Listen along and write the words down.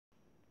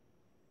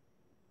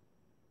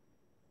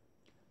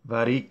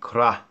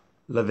Varikra,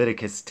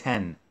 Leviticus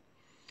 10.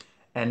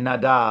 And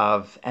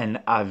Nadav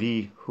and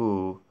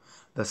Avihu,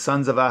 the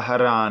sons of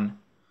Aharon,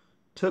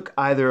 took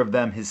either of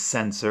them his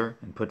censer,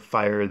 and put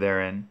fire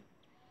therein,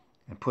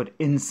 and put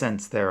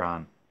incense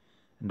thereon,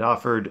 and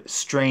offered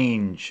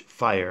strange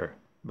fire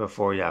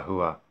before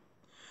Yahuwah,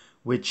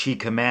 which he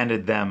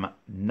commanded them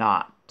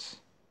not.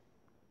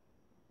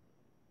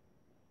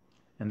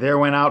 And there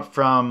went out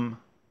fire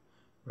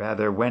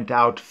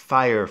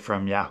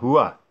from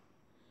Yahuwah,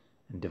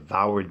 and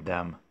devoured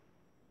them.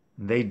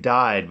 And they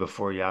died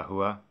before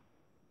Yahuwah.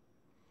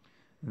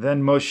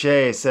 Then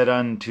Moshe said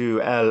unto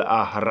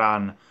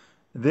Aharon,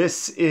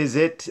 This is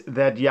it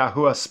that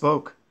Yahuwah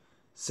spoke,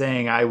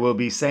 saying, I will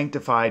be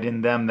sanctified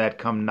in them that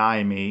come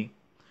nigh me,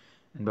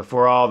 and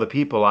before all the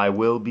people I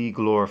will be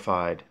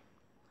glorified.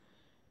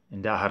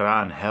 And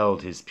Aharon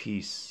held his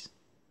peace.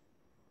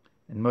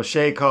 And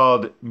Moshe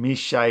called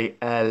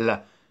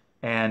Mishael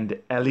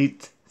and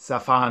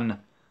Elitsaphan,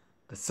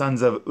 the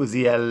sons of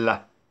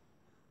Uzziel,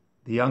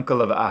 the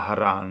uncle of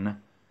Aharon,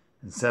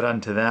 and said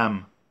unto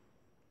them,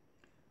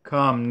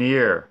 Come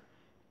near,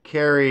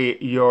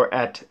 carry your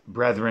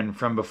brethren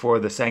from before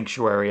the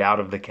sanctuary out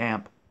of the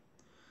camp.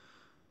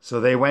 So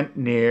they went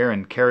near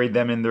and carried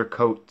them in their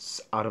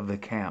coats out of the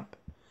camp,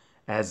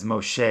 as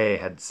Moshe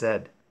had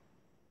said.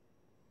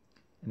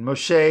 And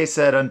Moshe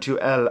said unto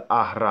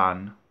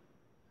Aharon,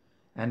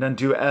 and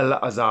unto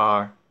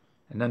Eleazar,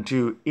 and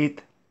unto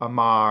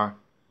Ithamar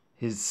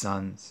his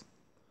sons,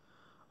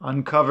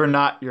 Uncover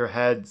not your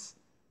heads,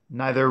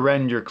 neither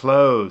rend your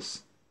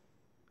clothes,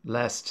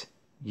 lest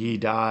ye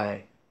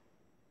die,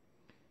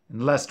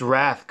 and lest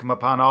wrath come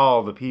upon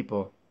all the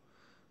people.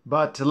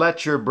 But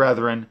let your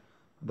brethren,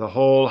 the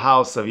whole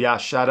house of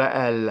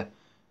Yashara'el,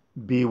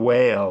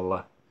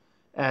 bewail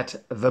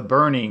at the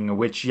burning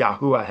which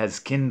Yahuwah has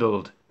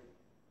kindled.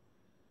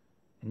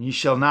 And ye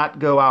shall not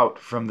go out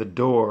from the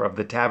door of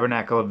the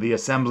tabernacle of the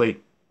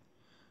assembly,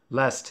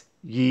 lest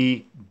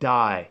ye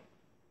die.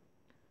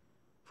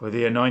 For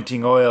the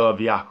anointing oil of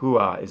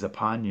Yahuwah is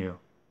upon you.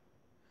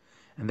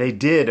 And they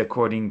did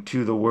according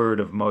to the word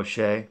of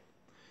Moshe.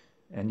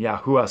 And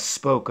Yahuwah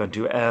spoke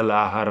unto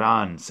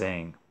Aharon,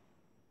 saying,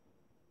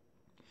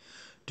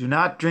 Do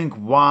not drink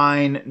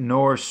wine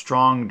nor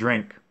strong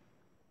drink,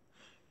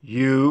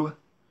 you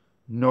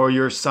nor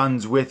your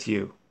sons with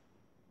you,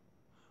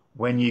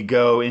 when ye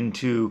go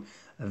into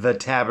the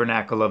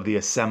tabernacle of the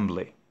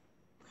assembly,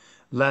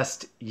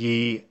 lest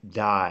ye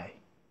die.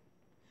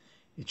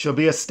 It shall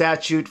be a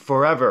statute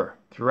forever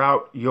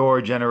throughout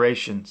your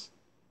generations,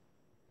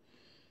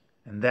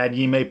 and that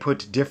ye may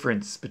put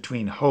difference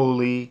between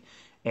holy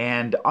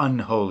and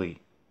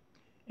unholy,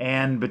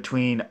 and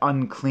between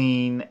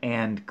unclean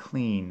and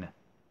clean,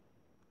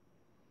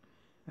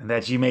 and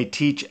that ye may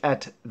teach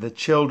at the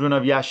children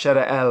of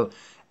Yashara'el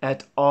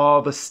at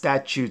all the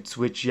statutes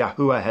which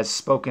Yahuwah has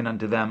spoken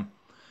unto them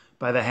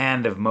by the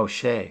hand of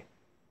Moshe.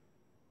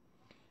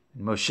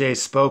 And Moshe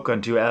spoke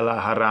unto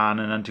Aharon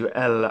and unto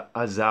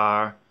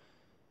Eleazar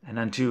and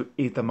unto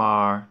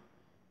Ithamar,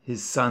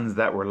 his sons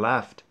that were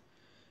left,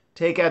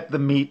 Take at the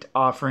meat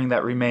offering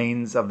that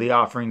remains of the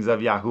offerings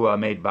of Yahuwah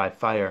made by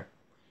fire,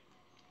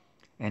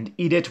 and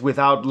eat it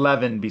without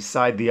leaven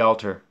beside the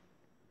altar,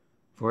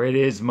 for it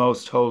is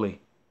most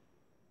holy.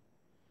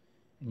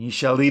 And ye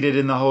shall eat it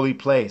in the holy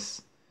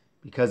place,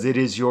 because it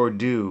is your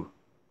due,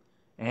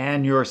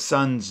 and your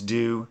sons'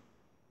 due,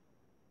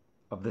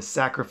 of the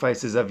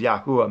sacrifices of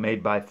Yahuwah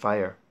made by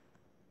fire.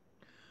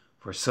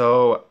 For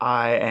so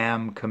I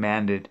am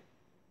commanded.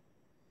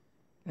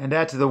 And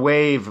at the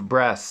wave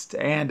breast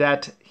and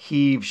at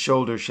heave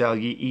shoulder shall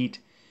ye eat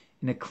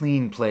in a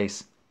clean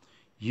place,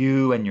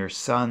 you and your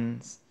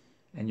sons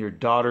and your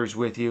daughters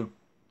with you,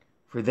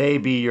 for they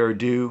be your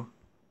due,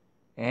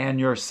 and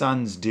your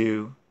sons'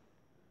 due,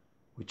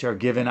 which are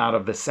given out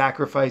of the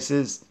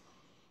sacrifices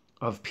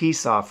of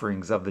peace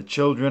offerings of the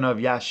children of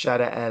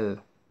Yashara'el.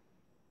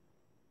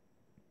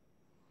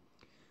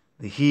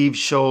 The heave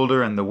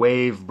shoulder and the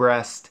wave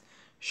breast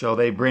shall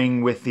they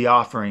bring with the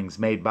offerings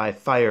made by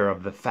fire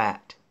of the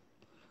fat,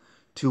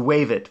 to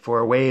wave it for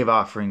a wave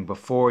offering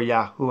before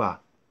Yahuwah,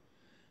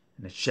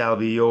 and it shall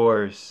be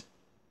yours,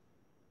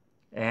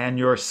 and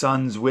your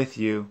sons with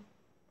you,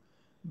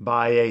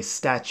 by a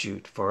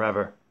statute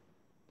forever,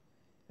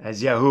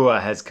 as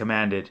Yahuwah has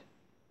commanded.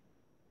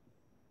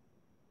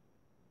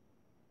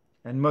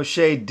 And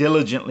Moshe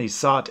diligently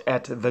sought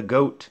at the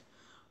goat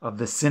of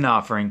the sin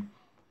offering,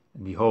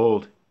 and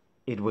behold,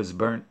 it was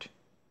burnt.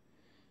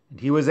 And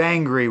he was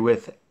angry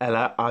with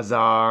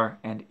Eleazar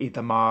and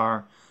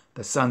Ithamar,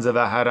 the sons of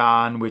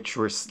Aharon, which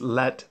were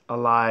let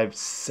alive,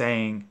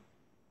 saying,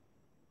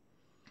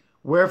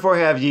 Wherefore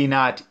have ye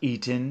not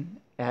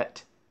eaten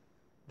at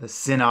the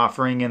sin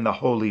offering in the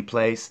holy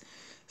place,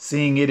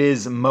 seeing it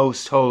is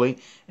most holy,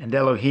 and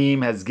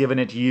Elohim has given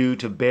it you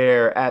to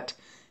bear at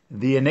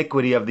the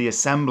iniquity of the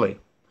assembly,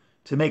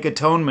 to make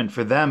atonement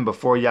for them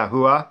before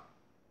Yahuwah?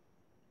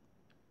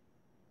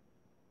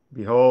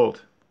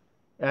 Behold,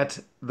 at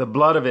the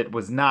blood of it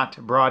was not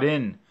brought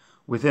in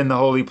within the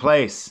holy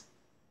place.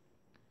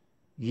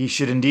 Ye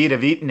should indeed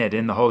have eaten it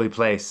in the holy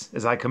place,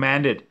 as I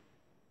commanded.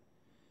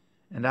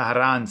 And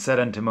Aharon said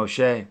unto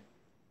Moshe,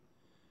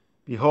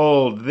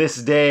 Behold,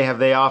 this day have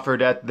they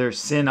offered at their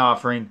sin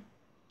offering,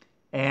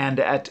 and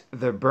at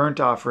their burnt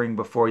offering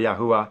before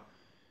Yahuwah,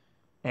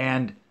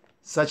 and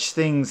such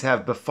things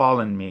have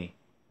befallen me.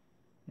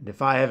 And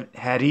if I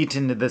had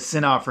eaten the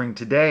sin offering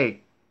today,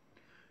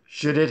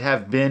 should it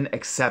have been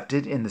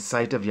accepted in the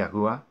sight of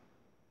Yahuwah?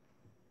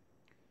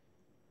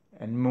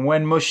 And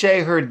when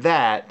Moshe heard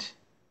that,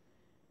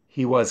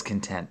 he was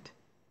content.